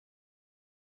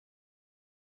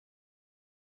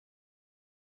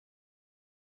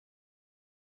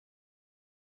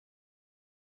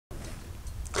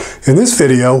In this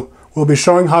video, we'll be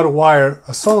showing how to wire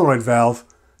a solenoid valve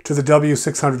to the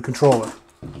W600 controller.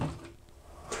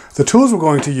 The tools we're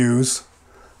going to use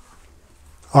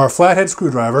are a flathead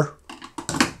screwdriver,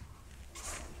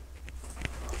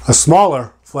 a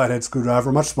smaller flathead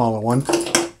screwdriver, a much smaller one,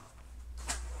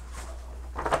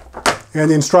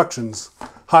 and the instructions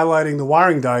highlighting the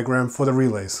wiring diagram for the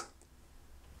relays.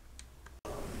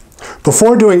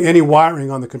 Before doing any wiring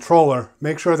on the controller,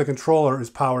 make sure the controller is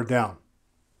powered down.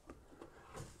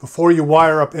 Before you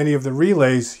wire up any of the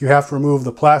relays, you have to remove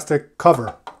the plastic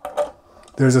cover.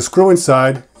 There's a screw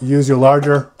inside. You use your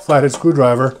larger flathead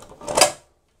screwdriver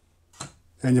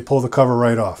and you pull the cover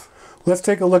right off. Let's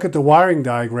take a look at the wiring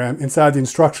diagram inside the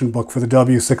instruction book for the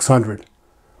W600.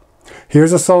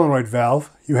 Here's a solenoid valve.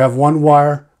 You have one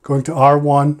wire going to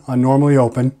R1 on normally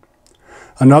open,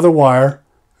 another wire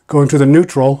going to the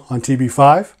neutral on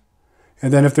TB5,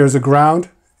 and then if there's a ground,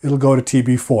 it'll go to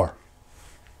TB4.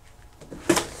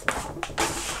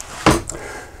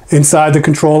 Inside the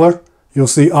controller, you'll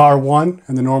see R1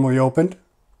 and the normally opened.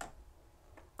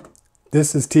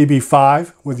 This is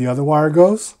TB5 where the other wire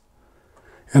goes,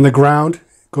 and the ground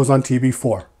goes on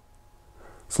TB4.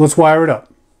 So let's wire it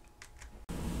up.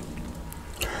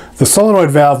 The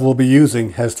solenoid valve we'll be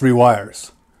using has 3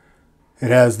 wires. It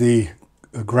has the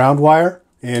ground wire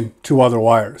and 2 other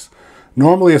wires.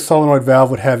 Normally a solenoid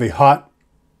valve would have a hot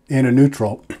and a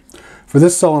neutral. For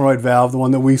this solenoid valve, the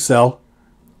one that we sell,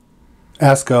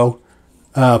 ASCO,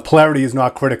 polarity is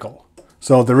not critical.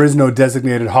 So there is no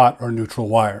designated hot or neutral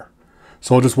wire.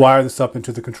 So we'll just wire this up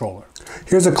into the controller.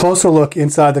 Here's a closer look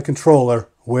inside the controller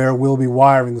where we'll be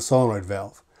wiring the solenoid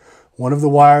valve. One of the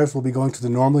wires will be going to the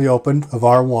normally open of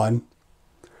R1.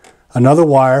 Another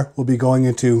wire will be going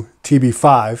into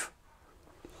TB5.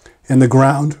 And the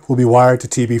ground will be wired to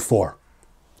TB4.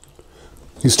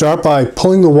 You start by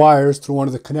pulling the wires through one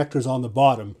of the connectors on the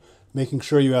bottom, making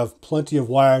sure you have plenty of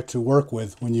wire to work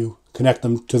with when you connect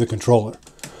them to the controller.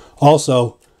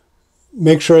 Also,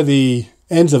 make sure the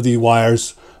ends of the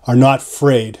wires are not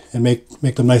frayed and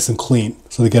make them nice and clean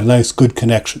so they get a nice good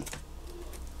connection.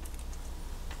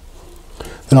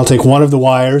 Then I'll take one of the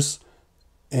wires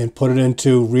and put it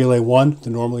into relay 1, the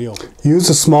normally open. Use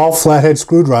a small flathead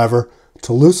screwdriver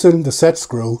to loosen the set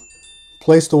screw,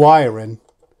 place the wire in,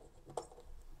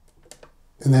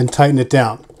 and then tighten it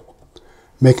down,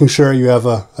 making sure you have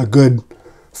a good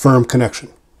firm connection.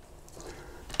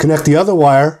 Connect the other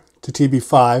wire to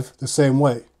TB5 the same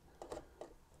way.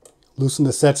 Loosen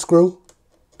the set screw,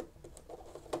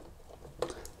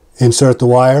 insert the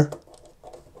wire,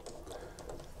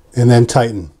 and then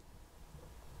tighten.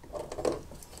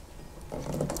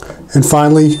 And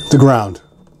finally, the ground.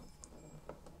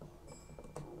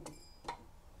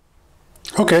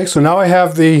 Okay, so now I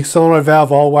have the solenoid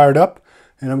valve all wired up,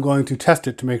 and I'm going to test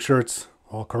it to make sure it's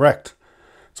all correct.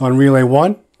 So on relay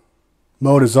 1,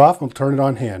 mode is off. I'll turn it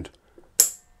on hand.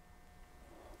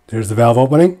 There's the valve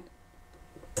opening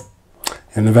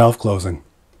and the valve closing.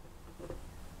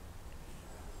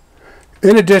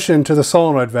 In addition to the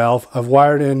solenoid valve, I've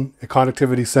wired in a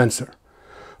conductivity sensor.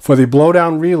 For the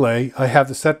blowdown relay, I have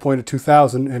the set point at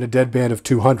 2000 and a deadband of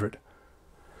 200.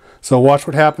 So watch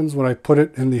what happens when I put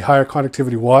it in the higher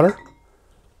conductivity water.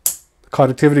 The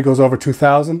conductivity goes over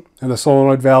 2000 and the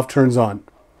solenoid valve turns on.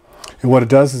 And what it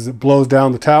does is it blows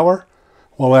down the tower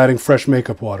while adding fresh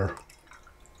makeup water.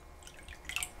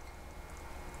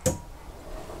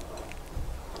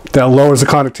 That lowers the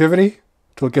conductivity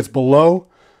until it gets below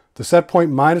the set point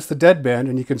minus the deadband,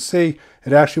 and you can see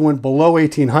it actually went below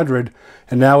 1800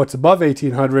 and now it's above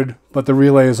 1800, but the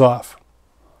relay is off.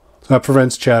 So that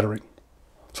prevents chattering.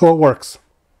 So it works.